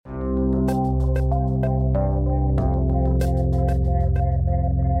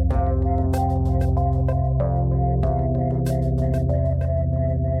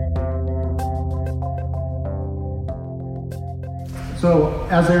So,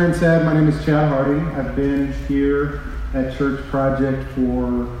 as Aaron said, my name is Chad Hardy. I've been here at Church Project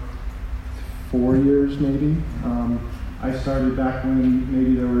for 4 years, maybe. I started back when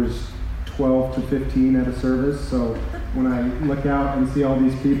maybe there was 12 to 15 at a service. So when I look out and see all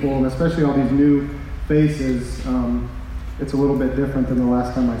these people, and especially all these new faces, it's a little bit different than the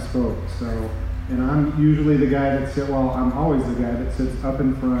last time I spoke. So, and I'm usually the guy that sits, well, I'm always the guy that sits up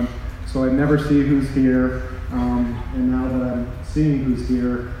in front. So I never see who's here. And now that I'm seeing who's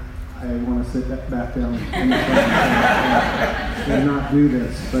here, I want to sit back down in the front and not do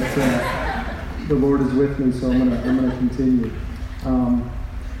this. But the Lord is with me, so I'm gonna continue.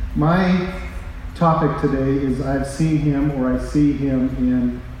 My topic today is I've seen him, or I see him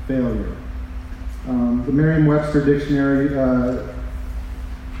in failure. The Merriam-Webster dictionary,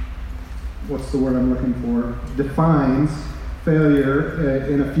 what's the word I'm looking for, defines failure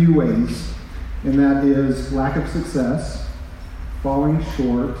in a few ways, and that is lack of success, falling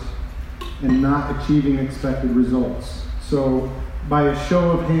short, and not achieving expected results. So by a show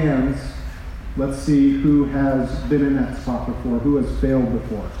of hands, let's see who has been in that spot before, who has failed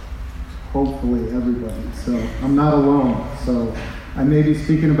before. Hopefully everybody. So I'm not alone. So I may be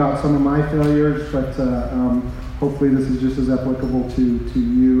speaking about some of my failures, but hopefully this is just as applicable to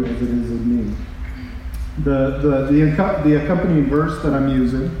you as it is in me. The accompanying verse that I'm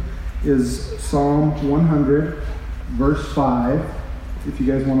using is Psalm 100, verse 5. If you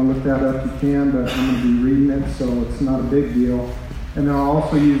guys want to look that up, you can, but I'm going to be reading it, so it's not a big deal. And then I'll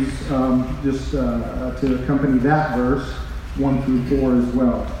also use, to accompany that verse, 1 through 4 as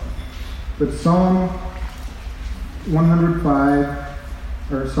well. But Psalm 100,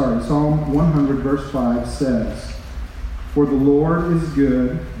 verse 5 says, "For the Lord is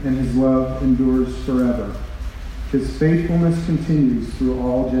good, and his love endures forever. His faithfulness continues through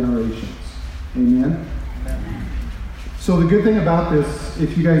all generations." Amen? Amen. So the good thing about this,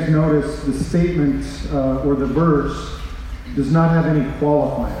 if you guys notice, the statement or the verse does not have any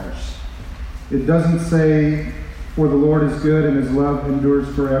qualifiers. It doesn't say, "For the Lord is good and his love endures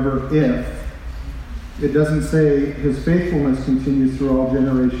forever if." It doesn't say, "His faithfulness continues through all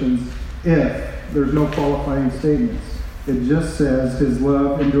generations if." There's no qualifying statements. It just says, "His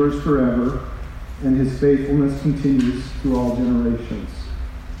love endures forever and his faithfulness continues through all generations."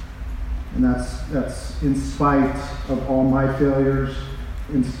 And that's in spite of all my failures,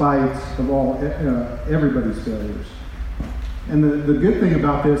 in spite of all everybody's failures. And the good thing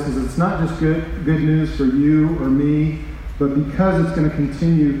about this is it's not just good news for you or me, but because it's going to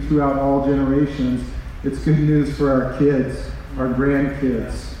continue throughout all generations, it's good news for our kids, our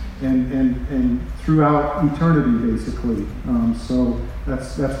grandkids, and throughout eternity, basically. So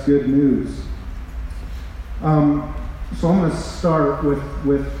that's good news. So I'm going to start with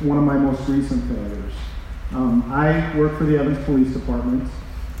one of my most recent failures. I work for the Evans Police Department.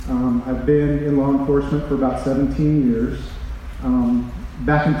 I've been in law enforcement for about 17 years.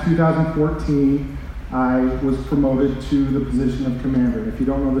 Back in 2014, I was promoted to the position of commander. If you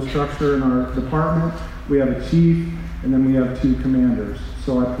don't know the structure in our department, we have a chief, and then we have 2 commanders.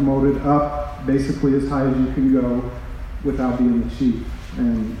 So I promoted up basically as high as you can go without being the chief.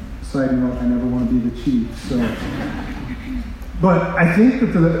 And side note, I never want to be the chief. So, but I think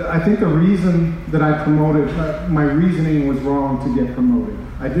the reason that I promoted, my reasoning was wrong to get promoted.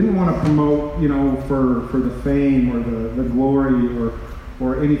 I didn't want to promote, for the fame or the glory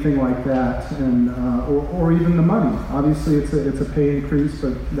or anything like that, and or even the money. Obviously, it's a pay increase,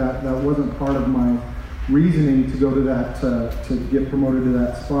 but that wasn't part of my reasoning to go to that to get promoted to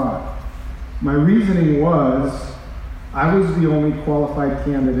that spot. My reasoning was I was the only qualified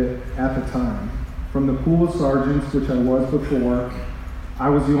candidate at the time. From the pool of sergeants, which I was before, I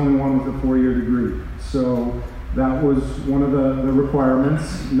was the only one with a 4-year degree. So that was one of the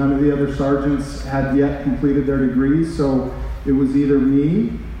requirements. None of the other sergeants had yet completed their degrees, so it was either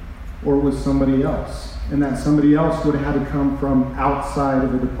me or it was somebody else. And that somebody else would have had to come from outside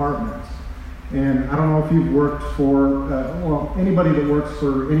of the department. And I don't know if you've worked for, anybody that works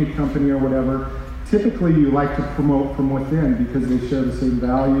for any company or whatever, typically you like to promote from within because they share the same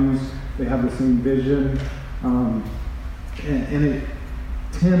values, they have the same vision, and it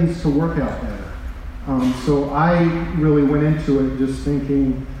tends to work out better. So I really went into it just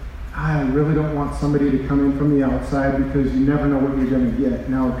thinking, I really don't want somebody to come in from the outside because you never know what you're going to get.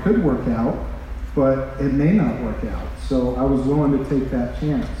 Now it could work out, but it may not work out. So I was willing to take that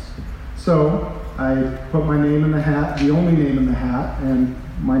chance. So I put my name in the hat, the only name in the hat, and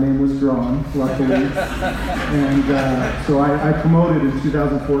my name was drawn, luckily. And so I promoted in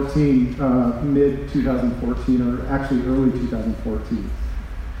 2014, mid-2014, or actually early 2014.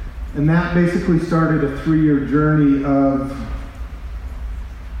 And that basically started a 3-year journey of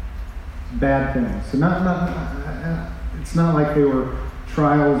bad things. So it's not like they were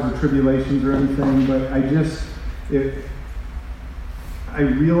trials or tribulations or anything, but I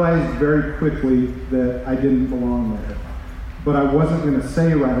realized very quickly that I didn't belong there. But I wasn't going to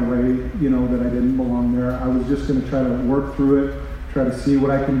say right away, that I didn't belong there. I was just going to try to work through it, try to see what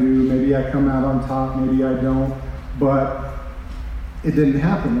I can do. Maybe I come out on top, maybe I don't. But it didn't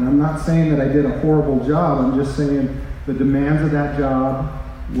happen. And I'm not saying that I did a horrible job. I'm just saying the demands of that job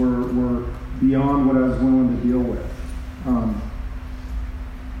were beyond what I was willing to deal with.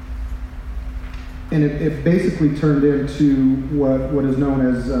 And it basically turned into what is known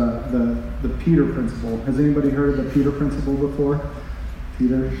as the Peter Principle. Has anybody heard of the Peter Principle before?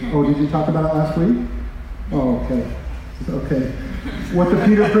 Peter? Oh, did you talk about it last week? Oh, okay. Okay. What the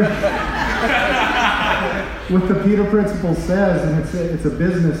Peter Principle says, and it's a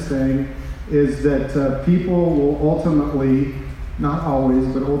business thing, is that people will ultimately, not always,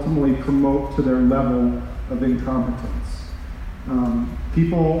 but ultimately promote to their level of incompetence.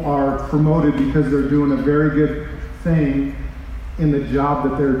 People are promoted because they're doing a very good thing in the job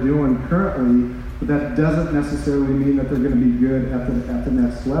that they're doing currently, but that doesn't necessarily mean that they're going to be good at the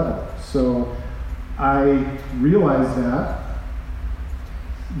next level. So I realized that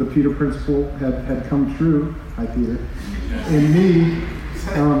the Peter Principle had come true, hi Peter, in me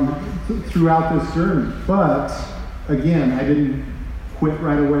throughout this journey. But again, I didn't quit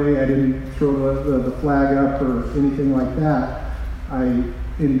right away. I didn't throw the flag up or anything like that. I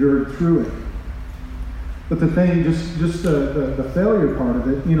endured through it. But the thing, just the failure part of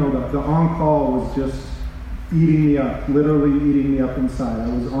it, the on-call was just eating me up, literally eating me up inside.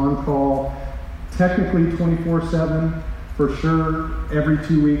 I was on call technically 24/7, for sure, every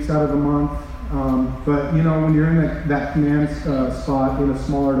 2 weeks out of the month. But when you're in that command spot in a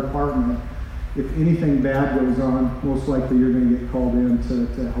smaller department, if anything bad goes on, most likely you're going to get called in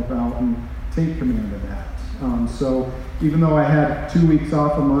to help out and take command of that. So even though I had 2 weeks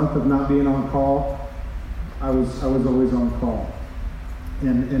off a month of not being on call, I was always on call.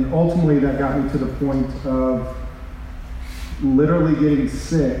 And ultimately that got me to the point of literally getting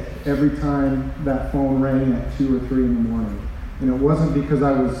sick every time that phone rang at 2 or 3 in the morning. And it wasn't because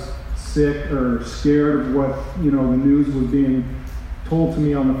I was sick or scared of what, the news was being told to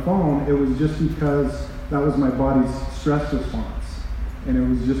me on the phone. It was just because that was my body's stress response. And it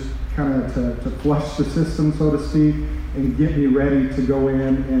was just kind of to flush the system, so to speak, and get me ready to go in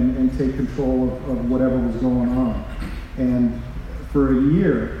and take control of whatever was going on. And for a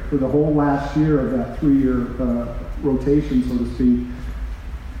year, for the whole last year of that 3-year rotation, so to speak,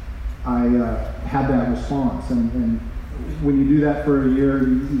 I had that response. And when you do that for a year,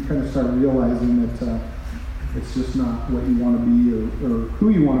 you kind of start realizing that it's just not what you want to be or who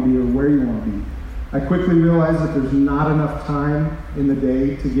you want to be or where you want to be. I quickly realized that there's not enough time in the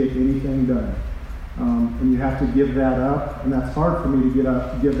day to get anything done. And you have to give that up, and that's hard for me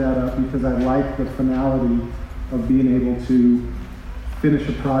to give that up because I like the finality of being able to finish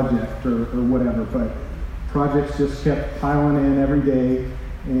a project or whatever, but projects just kept piling in every day,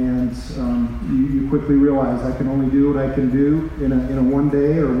 and you quickly realize I can only do what I can do in a one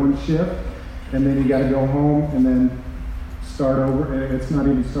day or one shift, and then you got to go home and then start over. It's not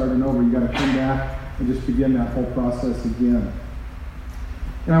even starting over. You got to come back and just begin that whole process again.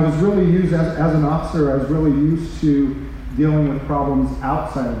 And I was really used, as an officer, I was really used to dealing with problems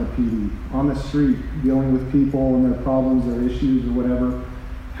outside of the PD, on the street, dealing with people and their problems, their issues or whatever,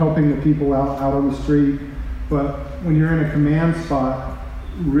 helping the people out on the street. But when you're in a command spot,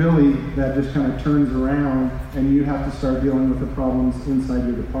 really that just kind of turns around and you have to start dealing with the problems inside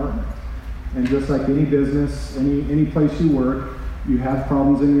your department. And just like any business, any place you work, you have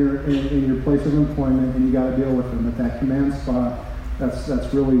problems in your place of employment and you got to deal with them. At that command spot,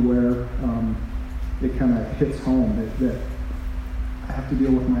 that's really where it kind of hits home that I have to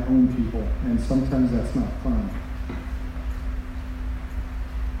deal with my own people, and sometimes that's not fun.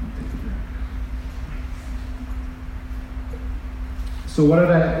 So what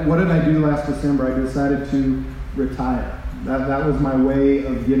did I do last December? I decided to retire. That was my way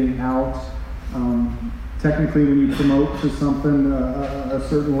of getting out. Technically, when you promote to something a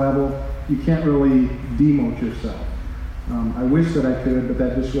certain level, you can't really demote yourself. I wish that I could, but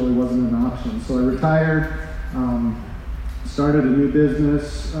that just really wasn't an option. So I retired, started a new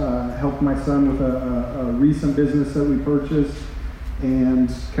business, helped my son with a recent business that we purchased, and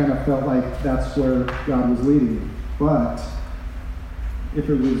kind of felt like that's where God was leading me. But if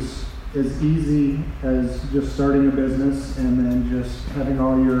it was as easy as just starting a business and then just having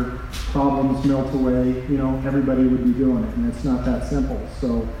all your problems melt away, everybody would be doing it, and it's not that simple.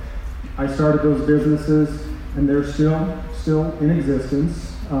 So I started those businesses, and they're still in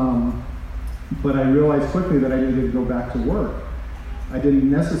existence. but I realized quickly that I needed to go back to work. I didn't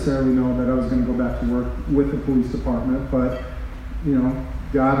necessarily know that I was going to go back to work with the police department, but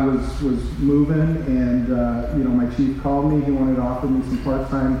God was moving, and my chief called me. He wanted to offer me some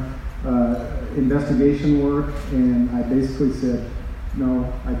part-time investigation work, and I basically said,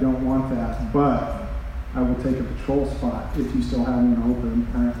 no, I don't want that, but I will take a patrol spot if you still have one open.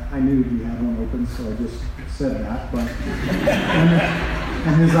 I knew he had one open, so I just said that. But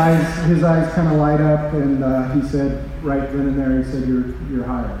and his eyes kind of light up, and he said right then and there, he said, "You're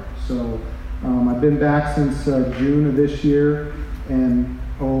hired." So I've been back since June of this year, and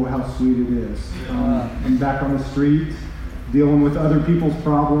oh, how sweet it is. I'm back on the street, dealing with other people's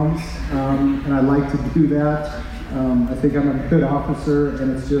problems, and I like to do that. I think I'm a good officer,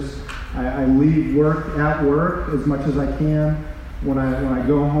 and it's just I leave work at work as much as I can. When I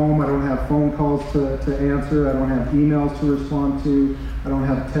go home, I don't have phone calls to answer. I don't have emails to respond to. I don't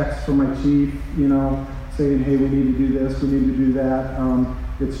have texts from my chief, saying, hey, we need to do this, we need to do that.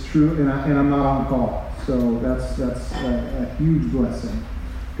 It's true, and I'm not on call. So that's a huge blessing.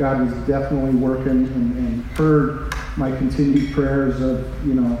 God was definitely working and heard my continued prayers of,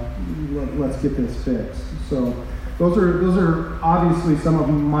 let's get this fixed. So those are obviously some of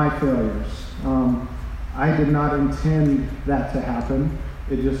my failures. I did not intend that to happen.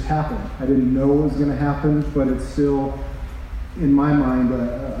 It just happened. I didn't know it was going to happen, but it's still, in my mind,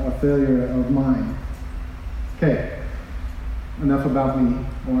 a failure of mine. Okay, enough about me.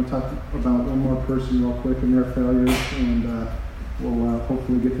 I want to talk about one more person real quick and their failures, and we'll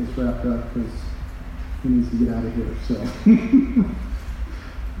hopefully get this wrapped up because he needs to get out of here. So,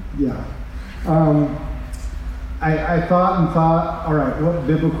 yeah. I thought, all right, what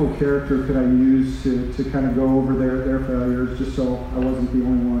biblical character could I use to kind of go over their failures, just so I wasn't the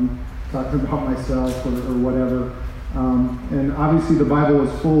only one talking about myself or whatever. And obviously the Bible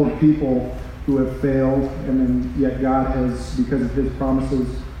is full of people who have failed, and then yet God has, because of his promises,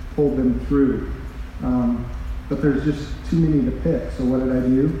 pulled them through. But there's just too many to pick. So what did I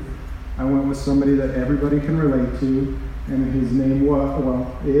do? I went with somebody that everybody can relate to, and his name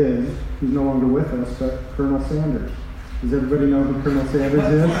is, he's no longer with us, but Colonel Sanders. Does everybody know who Colonel Sanders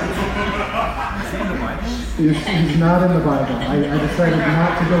is? He's not in the Bible. I decided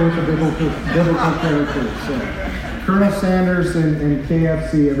not to go with the biblical characters. So, Colonel Sanders and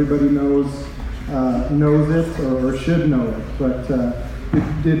KFC, everybody knows it or should know it. But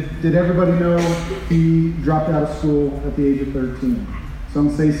did everybody know he dropped out of school at the age of 13? Some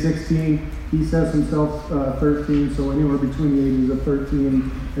say 16. He says himself 13, so anywhere between the ages of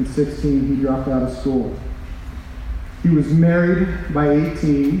 13 and 16, he dropped out of school. He was married by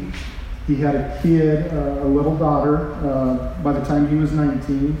 18. He had a kid, a little daughter, by the time he was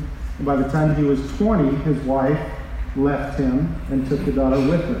 19. And by the time he was 20, his wife left him and took the daughter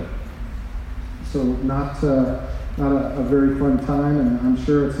with her. So not a very fun time, and I'm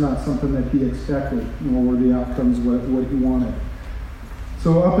sure it's not something that he expected, nor were the outcomes what he wanted.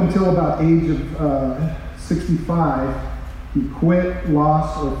 So up until about age of 65, he quit,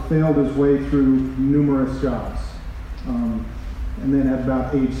 lost, or failed his way through numerous jobs. And then at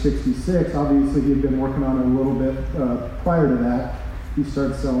about age 66, obviously he had been working on it a little bit prior to that, he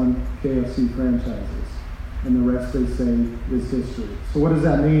started selling KFC franchises. And the rest, they say, is history. So what does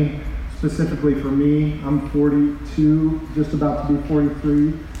that mean specifically for me? I'm 42, just about to be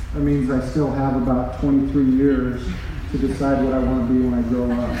 43. That means I still have about 23 years to decide what I want to be when I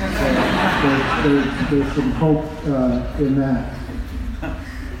grow up. So there's some hope in that.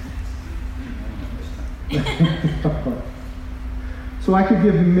 So I could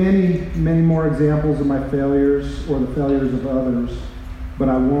give many, many more examples of my failures or the failures of others, but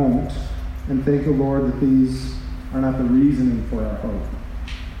I won't. And thank the Lord that these are not the reasoning for our hope.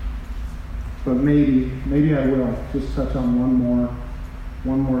 But maybe I will just touch on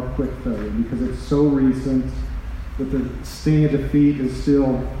one more quick failure, because it's so recent that the sting of defeat is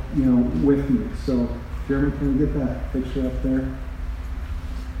still, with me. So, Jeremy, can we get that picture up there?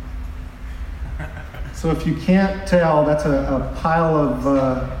 So if you can't tell, that's a pile of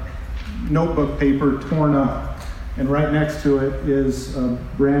notebook paper torn up. And right next to it is a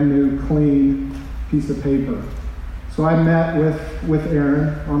brand new, clean piece of paper. So I met with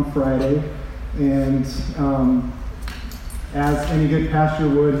Aaron on Friday, and as any good pastor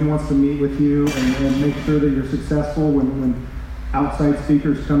would, he wants to meet with you and make sure that you're successful when outside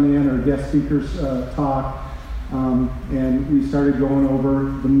speakers come in or guest speakers talk. And we started going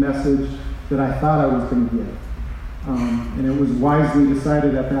over the message that I thought I was going to give. And it was wisely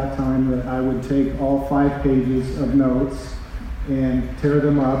decided at that time that I would take all 5 pages of notes and tear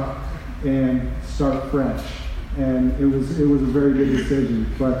them up and start fresh. And it was a very good decision.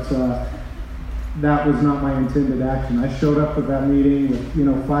 But that was not my intended action. I showed up at that meeting with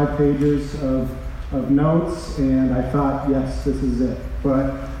 5 pages of notes, and I thought, yes, this is it.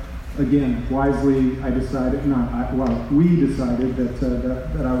 But again, wisely, we decided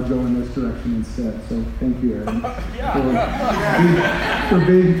that I would go in this direction instead. So thank you, Aaron, for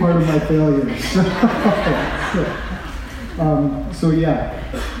being part of my failures.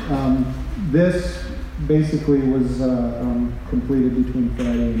 This basically was completed between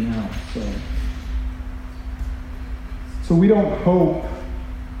Friday and now. So we don't hope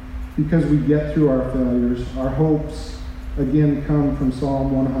because we get through our failures. Our hopes, again, come from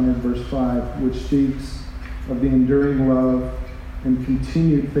Psalm 100, verse 5, which speaks of the enduring love and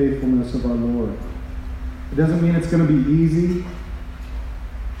continued faithfulness of our Lord. It doesn't mean it's going to be easy.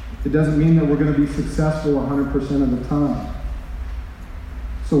 It doesn't mean that we're going to be successful 100% of the time.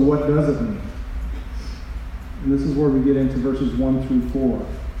 So what does it mean? And this is where we get into verses 1 through 4.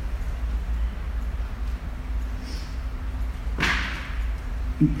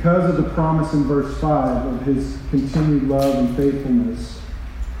 Because of the promise in verse 5 of his continued love and faithfulness,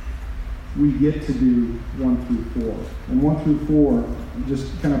 we get to do 1 through 4. And 1 through 4,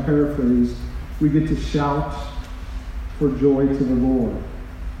 just kind of paraphrase, we get to shout for joy to the Lord.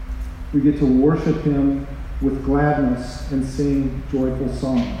 We get to worship him with gladness and sing joyful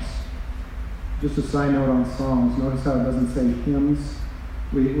songs. Just a side note on songs, notice how it doesn't say hymns.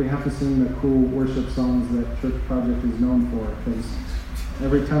 We have to sing the cool worship songs that Church Project is known for, because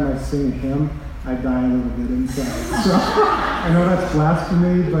every time I sing a hymn, I die a little bit inside. So I know that's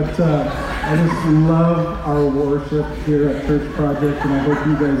blasphemy, but I just love our worship here at Church Project, and I hope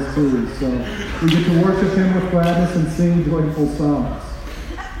you guys too. So we get to worship him with gladness and sing joyful songs.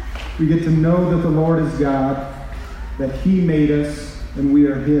 We get to know that the Lord is God, that he made us, and we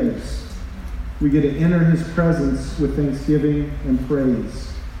are his. We get to enter his presence with thanksgiving and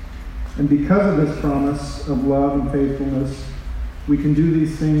praise. And because of this promise of love and faithfulness, we can do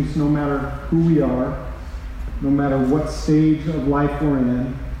these things no matter who we are, no matter what stage of life we're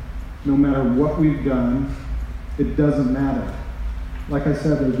in, no matter what we've done. It doesn't matter. Like I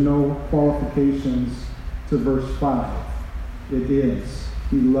said, there's no qualifications to verse 5. It is.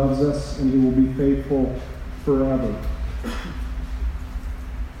 He loves us and he will be faithful forever.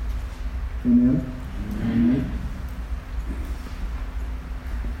 Amen? Amen.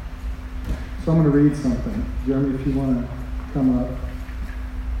 So I'm going to read something. Jeremy, if you want to come up.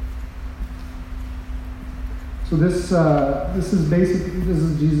 So this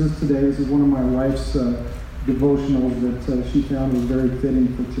is Jesus Today. This is one of my wife's devotionals that she found was very fitting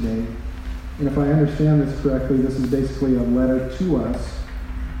for today. And if I understand this correctly, this is basically a letter to us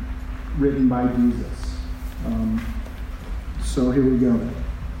written by Jesus. So here we go.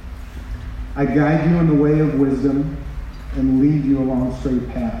 I guide you in the way of wisdom and lead you along straight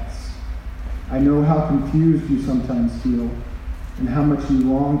paths. I know how confused you sometimes feel and how much you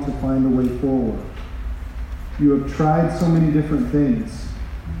long to find a way forward. You have tried so many different things.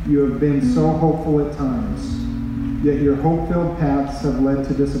 You have been so hopeful at times, yet your hope-filled paths have led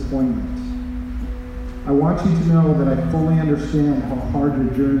to disappointment. I want you to know that I fully understand how hard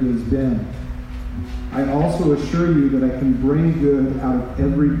your journey has been. I also assure you that I can bring good out of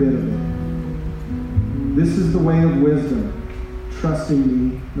every bit of it. This is the way of wisdom, trusting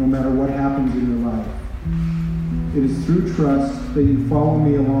me no matter what happens in your life. It is through trust that you follow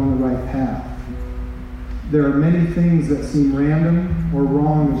me along the right path. There are many things that seem random or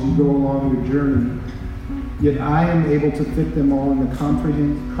wrong as you go along your journey, yet I am able to fit them all in the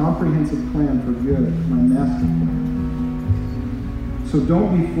comprehensive plan for good, my master plan. So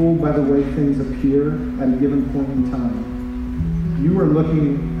don't be fooled by the way things appear at a given point in time. You are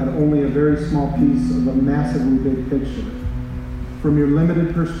looking at only a very small piece of a massively big picture. From your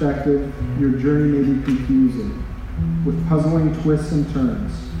limited perspective, your journey may be confusing, with puzzling twists and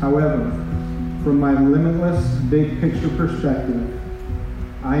turns. However, from my limitless big picture perspective,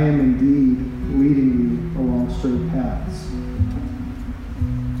 I am indeed leading you along straight paths.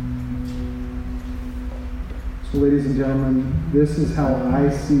 So ladies and gentlemen, this is how I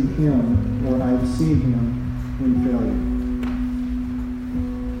see him, or I've seen him in failure.